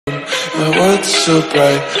my world's so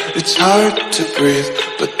bright. It's hard to breathe,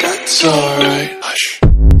 but that's alright. Hush.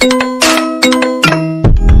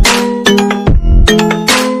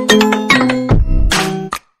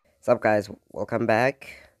 What's up, guys? Welcome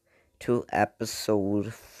back to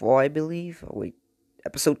episode 4, I believe. Wait,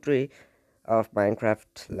 episode 3 of Minecraft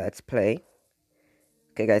Let's Play.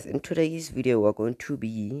 Okay, guys, in today's video, we're going to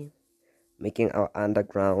be making our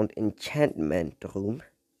underground enchantment room.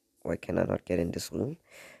 Why can I not get in this room?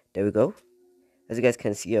 There we go. As you guys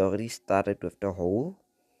can see, I already started with the hole.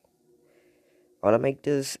 I want to make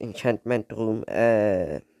this enchantment room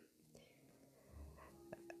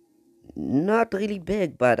not really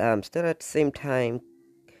big, but still at the same time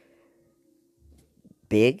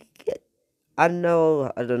big. I don't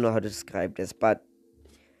know how to describe this, but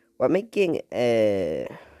we're making we're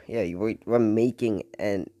making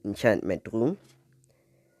an enchantment room.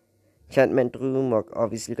 We're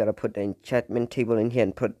obviously gonna put the enchantment table in here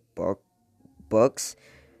and put books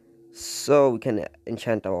so we can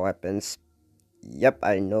enchant our weapons. Yep,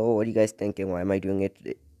 I know what you guys thinking. Why am I doing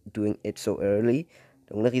it so early?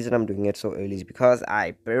 The only reason I'm doing it so early is because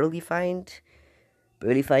I barely find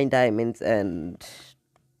diamonds, and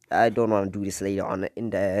I don't want to do this later on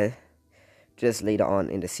in the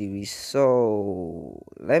series. So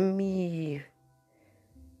let me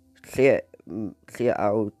clear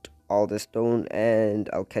out all the stone, and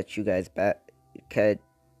I'll catch you guys back.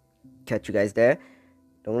 Catch you guys there.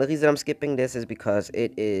 The only reason I'm skipping this is because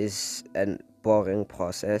it is a boring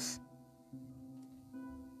process.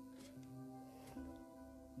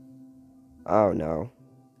 Oh no.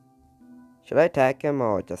 Should I attack him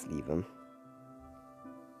or just leave him?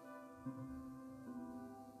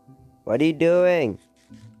 What are you doing?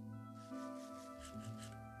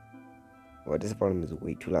 What is the problem? Is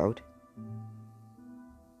way too loud.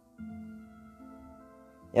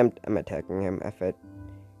 Yeah, I'm attacking him. F it.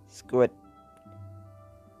 Screw it.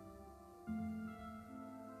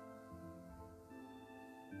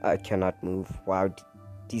 I cannot move. Wow,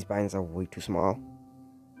 these binds are way too small.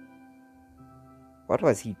 What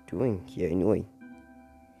was he doing here anyway?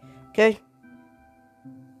 Okay,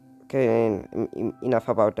 enough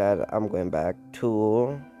about that. I'm going back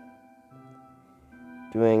to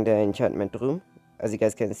doing the enchantment room. As you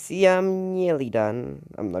guys can see, I'm nearly done.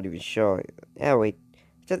 I'm not even sure. Yeah, wait.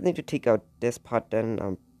 Just need to take out this part, then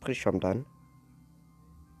I'm pretty sure I'm done.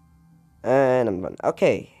 And I'm done.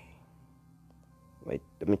 Okay. Wait,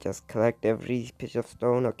 let me just collect every piece of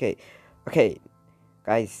stone. Okay,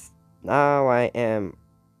 guys, now I am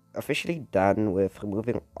officially done with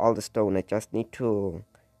removing all the stone. I just need to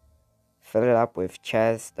fill it up with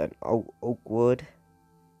chest and oak wood.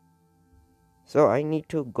 So I need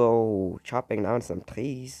to go chopping down some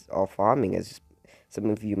trees, or farming, as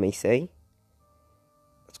some of you may say.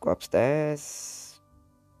 Let's go upstairs,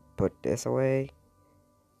 put this away.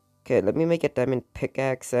 Okay, let me make a diamond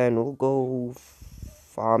pickaxe, and we'll go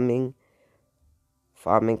farming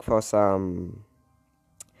for some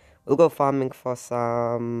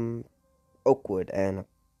oak wood, and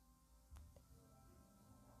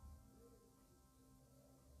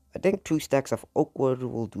I think 2 stacks of oak wood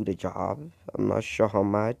will do the job. I'm not sure how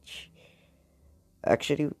much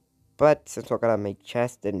actually, but since we're gonna make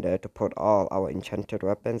chests in there to put all our enchanted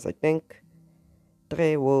weapons, I think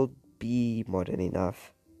 3 will be more than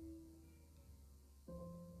enough.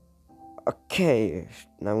 Okay,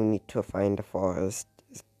 now we need to find the forest.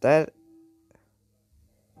 Is that...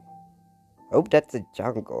 I hope that's a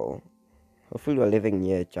jungle. Hopefully we're living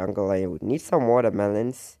near a jungle. I would need some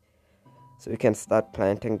watermelons so we can start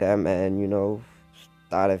planting them and, you know,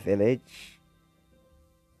 start a village.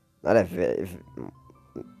 Not a village.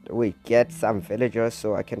 We get some villagers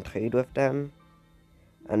so I can trade with them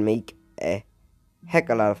and make a heck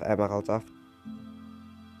a lot of emeralds off.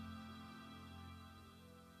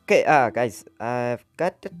 Okay, guys, I've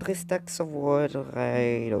got the 3 stacks of wood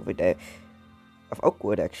right over there. Of oak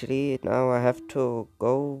wood, actually. Now I have to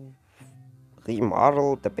go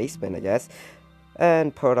remodel the basement, I guess,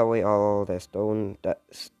 and put away all the stone. That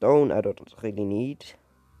stone I don't really need,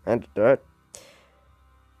 and dirt.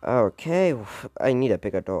 Okay, I need a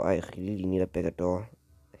bigger door. I really need a bigger door.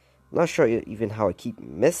 Not sure even how I keep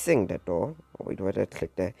missing that door. Oh, wait, where did I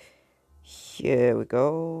click there? Here we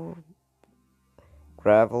go.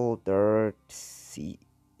 Gravel, dirt,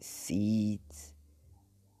 seeds,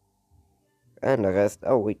 and the rest.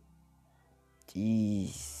 Oh wait,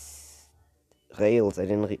 these rails. I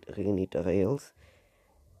didn't really need the rails.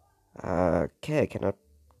 Okay, I cannot.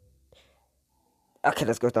 Okay,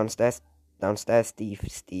 let's go downstairs.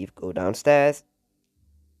 Steve, go downstairs.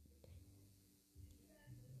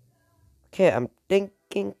 Okay, I'm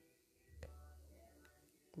thinking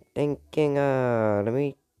Thinking, let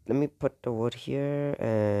me put the wood here,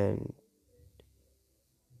 and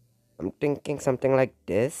I'm thinking something like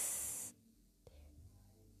this.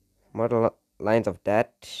 More lines of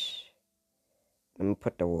that. Let me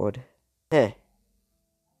put the wood. Heh.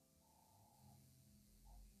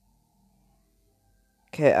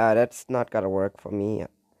 Okay, that's not gonna work for me.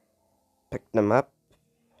 Pick them up.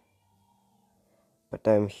 But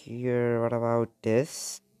I'm here. What about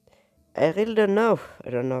this? I really don't know. I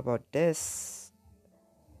don't know about this.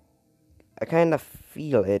 I kind of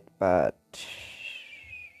feel it, but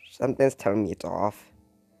something's telling me it's off.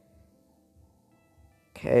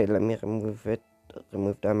 Okay, let me remove it.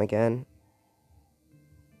 Remove them again.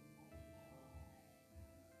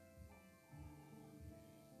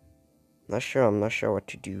 I'm not sure what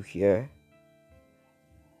to do here.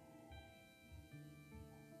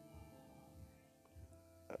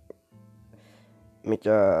 Let me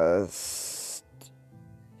just...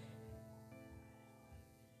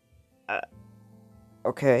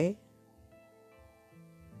 okay.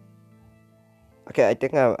 Okay, I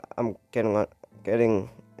think I'm getting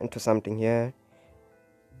into something here.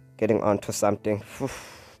 Getting onto something.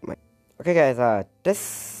 Okay, guys,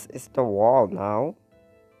 this is the wall now.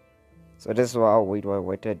 So this is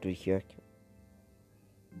what did I do here?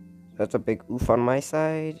 That's a big oof on my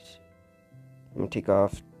side. Let me take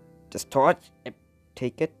off this torch.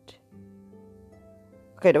 Take it.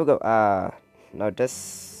 Okay, there we go. Now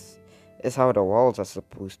this is how the walls are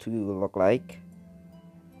supposed to look like.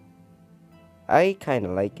 I kind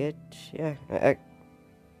of like it. Yeah.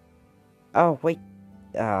 Oh wait.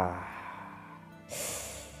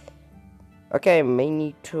 Okay, I may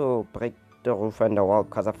need to break the roof and the wall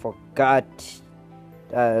because I forgot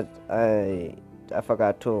that I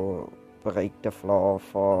forgot to break the floor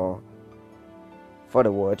for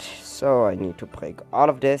the wood, so I need to break all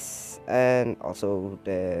of this and also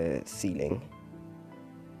the ceiling.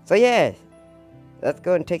 So yeah, let's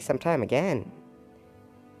go and take some time again.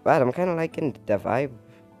 But I'm kind of liking the vibe,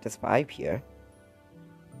 this vibe here.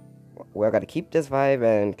 We're gonna keep this vibe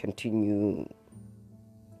and continue.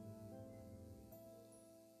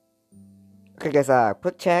 Okay guys,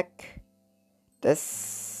 quick check.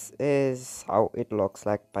 This is how it looks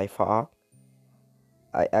like by far.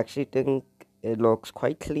 I actually think it looks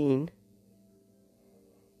quite clean.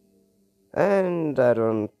 And I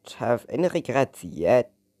don't have any regrets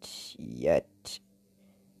yet.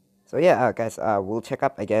 So yeah, guys, we'll check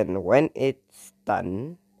up again when it's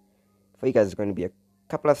done. For you guys, it's going to be a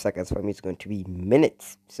couple of seconds. For me, it's going to be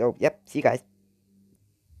minutes. So, yep, see you guys.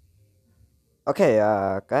 Okay,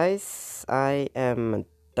 guys, I am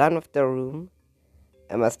done with the room.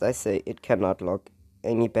 And must I say, it cannot look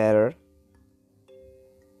any better.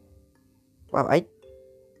 Wow,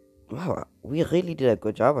 we really did a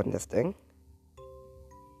good job on this thing.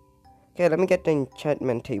 Okay, let me get the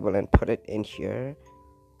enchantment table and put it in here.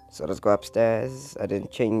 So let's go upstairs. I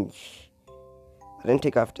didn't take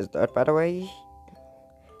off this dirt, by the way.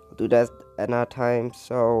 I'll do that another time.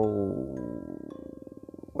 So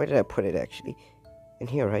where did I put it actually? In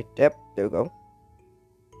here, right? Yep, there we go.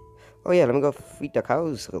 Oh yeah, let me go feed the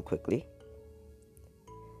cows real quickly.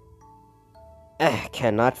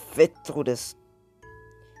 Cannot fit through this.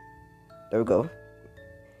 There we go.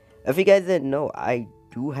 If you guys didn't know, I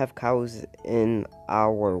do have cows in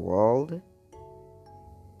our world.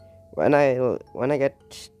 When I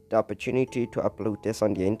get the opportunity to upload this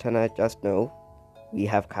on the internet, just know we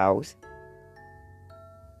have cows.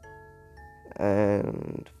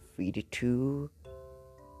 And feed it to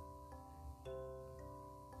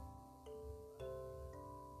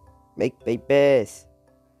make babies.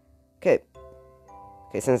 Okay,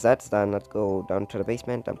 since that's done, let's go down to the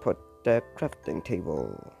basement and put the crafting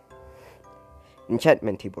table.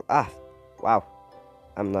 Enchantment table. Wow.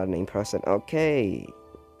 I'm not an name person. Okay.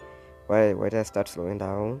 Why did I start slowing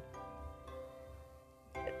down?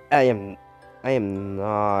 I am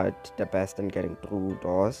not the best in getting through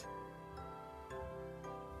doors.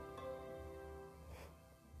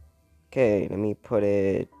 Okay, let me put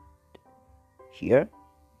it here.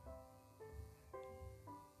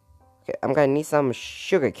 Okay, I'm gonna need some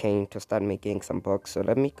sugarcane to start making some books. So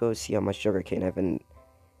let me go see how much sugarcane I have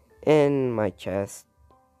in my chest.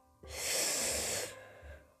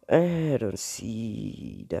 I don't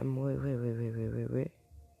see them. Wait.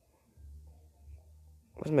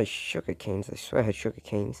 Where's my sugar canes? I swear I had sugar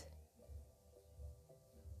canes.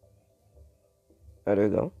 Oh, there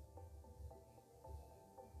we go.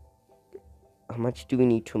 How much do we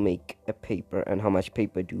need to make a paper, and how much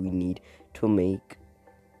paper do we need to make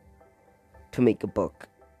a book?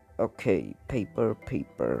 Okay, paper.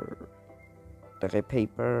 The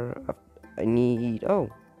paper I need. Oh,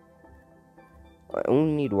 I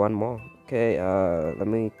only need one more. Okay, let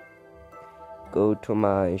me go to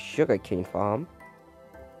my sugarcane farm.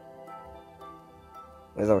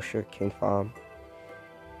 Where's our sugarcane farm?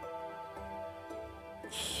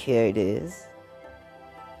 Here it is.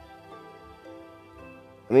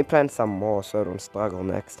 Let me plant some more so I don't struggle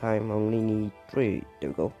next time. I only need 3. There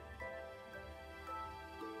we go.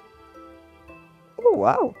 Oh,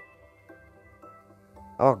 wow.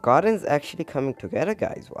 Our garden's actually coming together,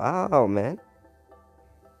 guys. Wow, man.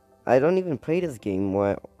 I don't even play this game.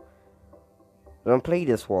 Well, I don't play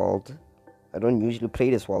this world. I don't usually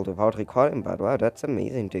play this world without recording, but wow, that's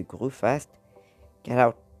amazing. They grew fast. Get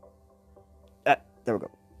out. Ah, there we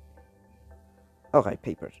go. Alright,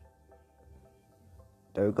 papers.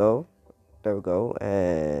 There we go. There we go.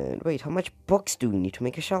 And wait, how much books do we need to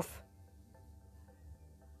make a shelf?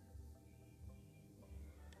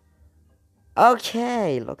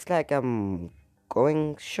 Okay, looks like I'm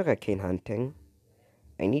going sugarcane hunting.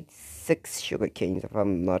 I need 6 sugarcanes if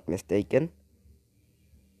I'm not mistaken.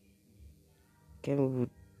 Okay,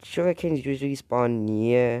 sugarcanes usually spawn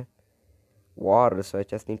near water, so I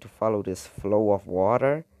just need to follow this flow of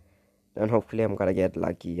water. Then hopefully I'm gonna get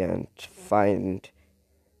lucky and find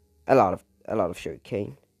a lot of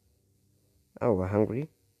sugarcane. Oh, we're hungry.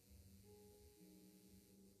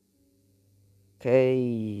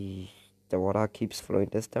 Okay, the water keeps flowing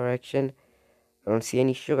this direction. I don't see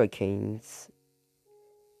any sugar canes.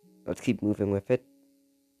 Let's keep moving with it.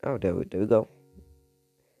 Oh, there we go.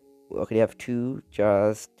 We already have 2,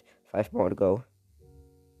 just 5 more to go.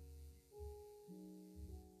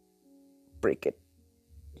 Break it.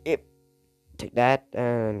 Yep. Take that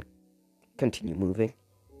and continue moving.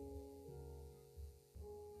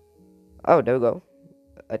 Oh, there we go.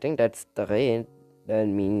 I think that's 3. That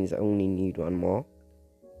means I only need 1 more.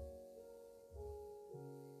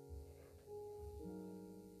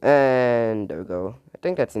 And there we go. I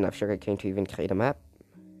think that's enough sugarcane to even create a map.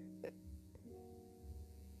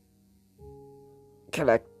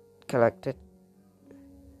 Collect it.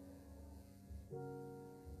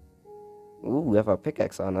 Ooh, we have a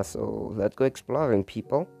pickaxe on us, so let's go exploring,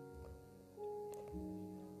 people.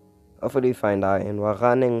 Hopefully we find iron. We're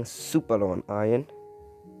running super low on iron.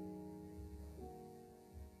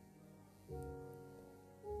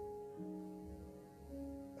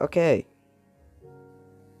 Okay.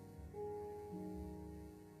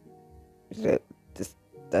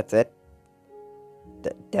 That's it.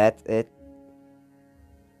 That's it.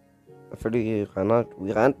 Hopefully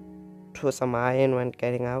we ran to some iron when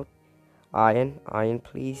getting out. Iron,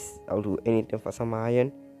 please. I'll do anything for some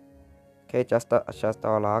iron. Okay, just a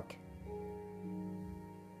log.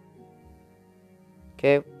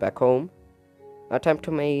 Okay, back home. Now time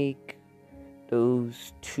to make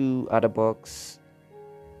those 2 other books,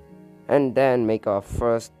 and then make our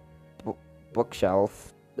first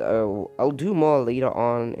bookshelf. I'll do more later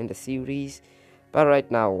on in the series, but right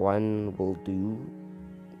now 1 will do.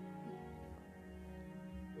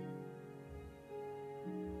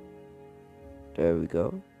 There we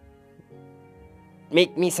go.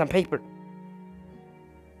 Make me some paper.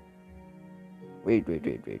 Wait.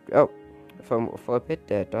 Oh, for a bit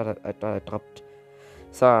there, I thought I dropped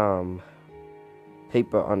some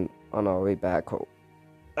paper on our way back home.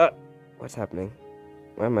 What's happening?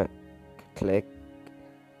 Where am I? Click.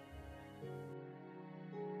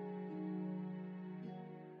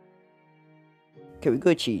 Okay, we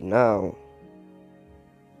Gucci now.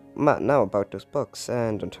 Now about those books,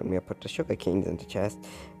 and don't tell me I put the sugar canes in the chest,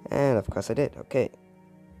 and of course I did. Okay,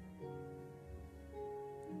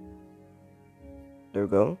 there we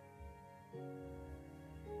go.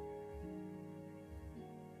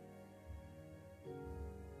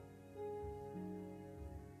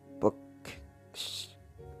 Book.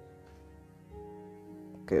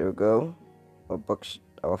 Okay, there we go.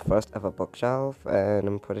 Our first ever bookshelf, and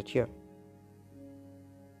I'm put it here.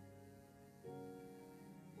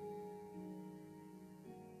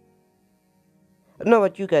 I don't know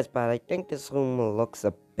about you guys, but I think this room looks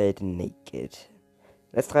a bit naked.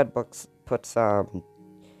 Let's try to put some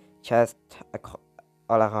chest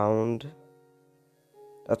all around.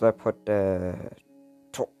 That's why I put the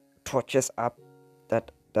torches up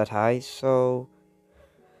that high, so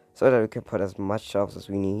that we can put as much shelves as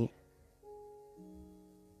we need.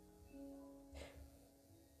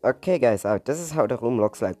 Okay, guys, this is how the room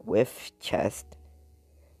looks like with chest.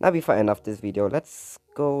 Now, before I end off this video, let's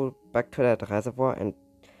go back to that reservoir and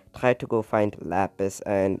try to go find lapis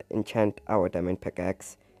and enchant our diamond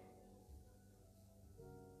pickaxe.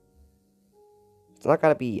 It's not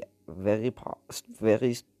gonna be very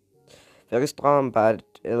strong, but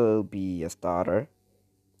it'll be a starter.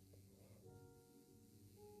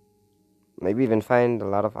 Maybe even find a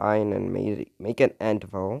lot of iron and make an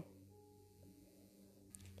anvil.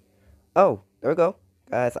 Oh, there we go.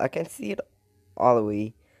 Guys, I can see it all the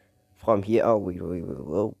way from here. Oh, wait.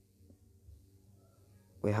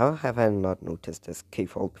 Wait, how have I not noticed this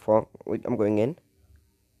cave hole before? Wait, I'm going in.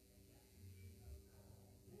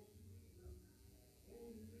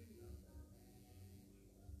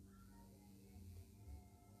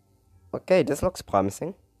 Okay, this looks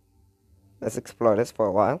promising. Let's explore this for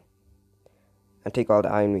a while. And take all the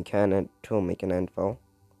iron we can and to make an anvil.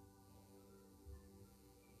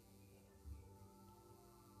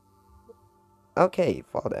 Okay,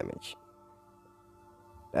 fall damage.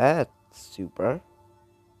 That's super.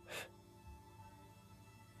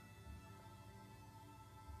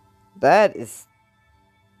 That is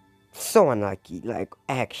so unlucky, like,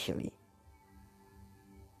 actually.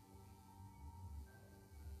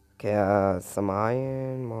 Okay, some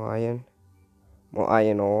iron, more iron. More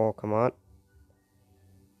iron ore, come on.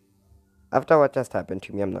 After what just happened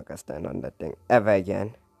to me, I'm not gonna stand on that thing ever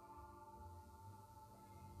again.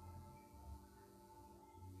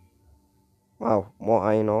 Wow, more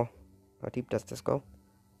iron ore. How deep does this go?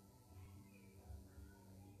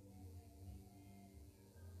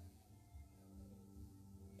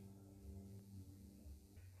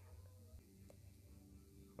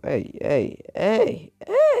 Hey,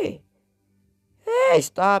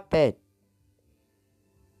 stop it.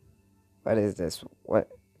 What is this? What?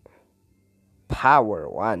 Power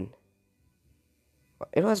 1.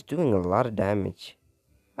 It was doing a lot of damage.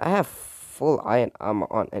 I have full iron armor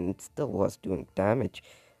on and it still was doing damage.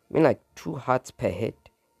 I mean, like 2 hearts per hit.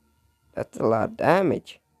 That's a lot of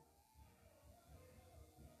damage.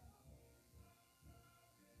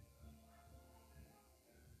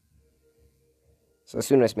 So as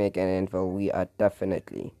soon as we make an anvil, we are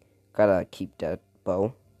definitely gotta keep that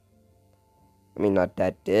bow. I mean, not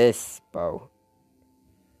that, this bow.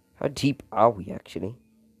 How deep are we actually?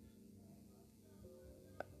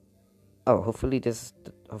 Oh, hopefully this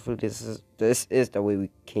is the way we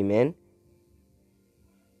came in.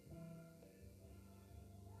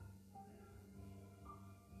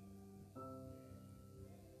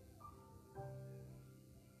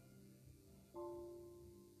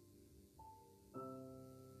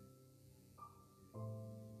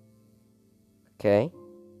 Okay.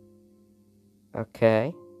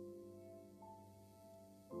 Okay.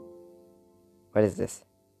 What is this?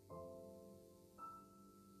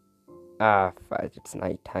 Ah, fudge, it's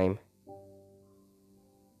nighttime.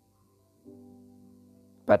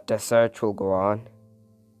 But the search will go on.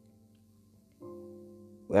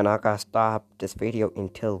 We're not gonna stop this video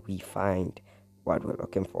until we find what we're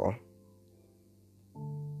looking for.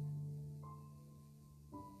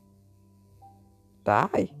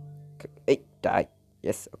 Die. Hey, die.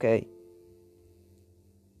 Yes, okay.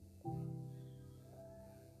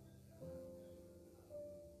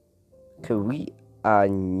 Okay, we are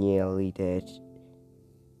nearly dead.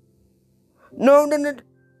 No.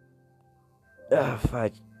 Ah,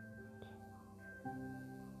 fudge.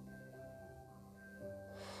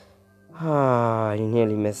 Ah, I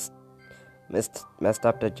nearly messed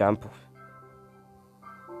up the jump.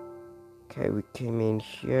 Okay, we came in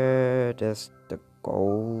here. There's the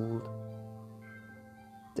gold.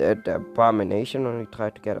 The abomination only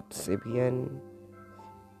tried to get obsidian.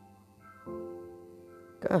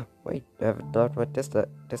 Ah, wait, I have a thought about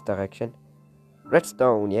this direction.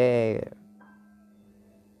 Redstone, yeah.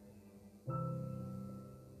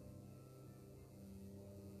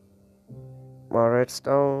 More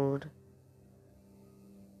redstone.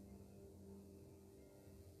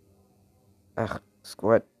 Ah,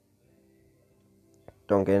 squid.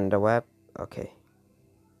 Don't get in the web. Okay.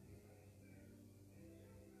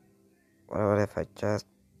 What if I just...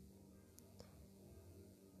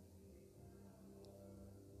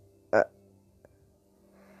 Uh,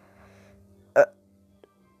 uh,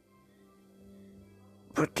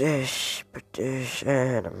 British,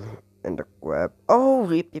 and I'm in the web. Oh,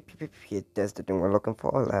 yep, that's the thing we're looking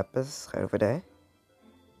for. Lapis, right over there.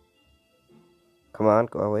 Come on,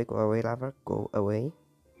 go away, lava, go away.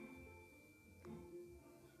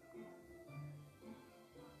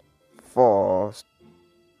 Forced.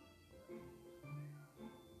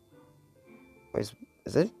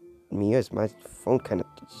 Is it me or is my phone kind of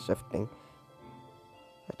shifting?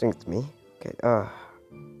 I think it's me. Okay,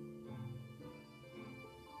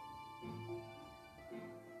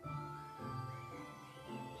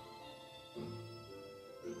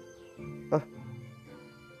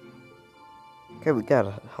 Okay, we got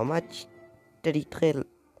it. How much? 33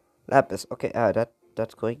 lapis. Okay,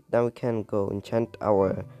 that's great. Now we can go enchant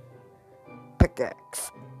our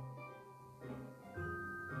pickaxe.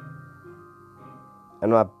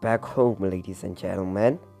 And we're back home, ladies and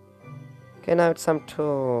gentlemen. Okay, now it's time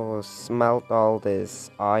to smelt all this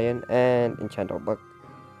iron and enchant our book.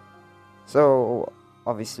 So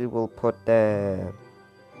obviously we'll put the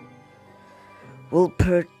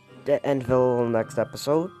anvil next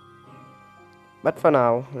episode. But for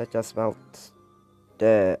now, let's just smelt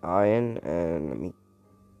the iron and let me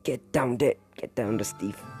get down there. Get down there,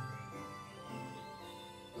 Steve.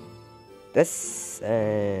 This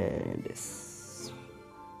and this.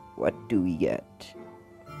 What do we get?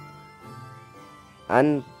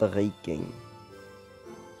 Unbreaking.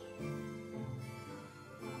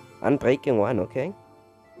 Unbreaking 1, okay.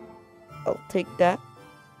 I'll take that.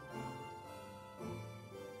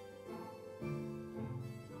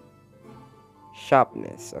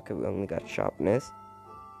 Sharpness. Okay, we only got sharpness.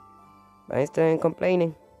 But I still ain't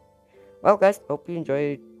complaining. Well, guys, hope you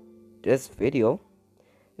enjoyed this video.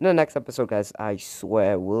 In the next episode, guys, I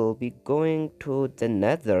swear we'll be going to the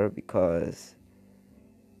nether because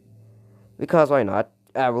why not?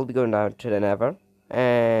 We'll be going down to the nether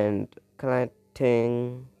and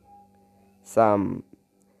collecting some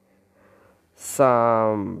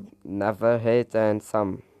nether hits and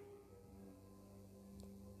some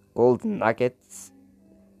gold nuggets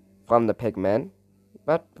from the pigmen.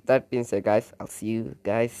 But with that being said, guys, I'll see you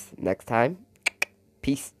guys next time.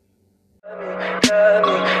 Peace.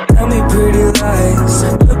 Tell me pretty lies,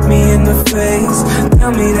 look me in the face.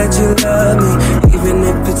 Tell me that you love me, even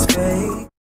if it's fake.